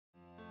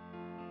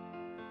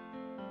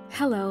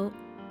Hello,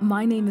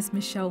 my name is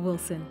Michelle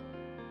Wilson.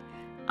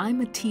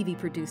 I'm a TV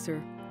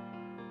producer.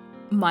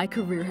 My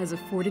career has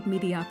afforded me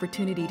the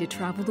opportunity to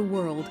travel the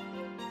world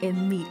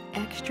and meet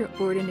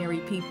extraordinary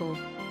people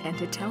and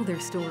to tell their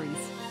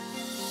stories.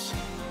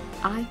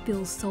 I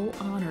feel so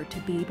honored to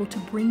be able to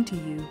bring to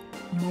you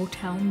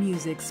Motown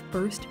Music's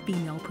first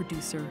female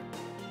producer.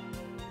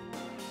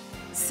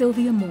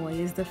 Sylvia Moy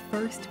is the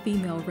first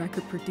female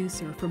record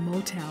producer for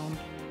Motown,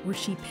 where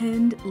she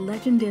penned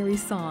legendary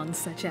songs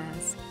such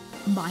as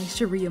My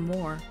Cherie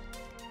Amour,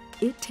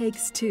 It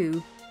Takes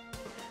Two,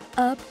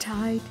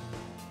 Uptight,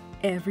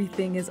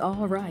 Everything is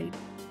All Right,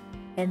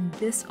 and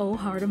This Old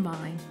Heart of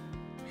Mine.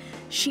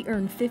 She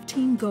earned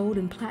 15 gold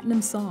and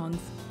platinum songs,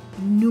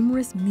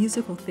 numerous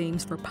musical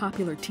themes for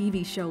popular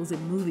TV shows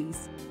and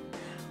movies,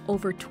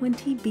 over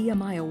 20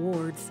 BMI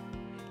awards,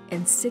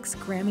 and 6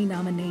 Grammy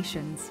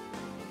nominations.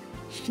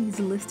 She's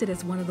listed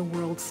as one of the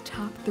world's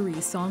top 3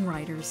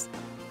 songwriters.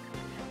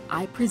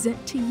 I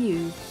present to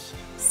you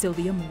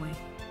Sylvia Moy.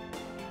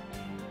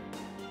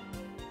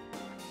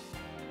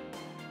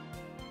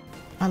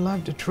 I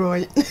love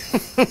Detroit.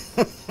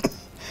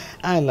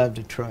 I love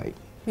Detroit.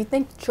 You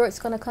think Detroit's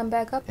going to come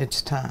back up?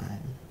 It's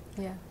time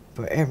Yeah.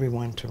 for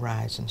everyone to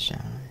rise and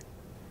shine.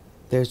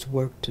 There's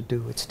work to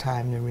do. It's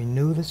time to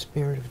renew the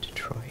spirit of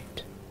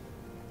Detroit.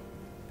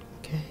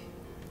 Okay?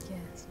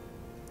 Yes.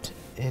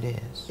 It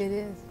is. It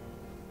is.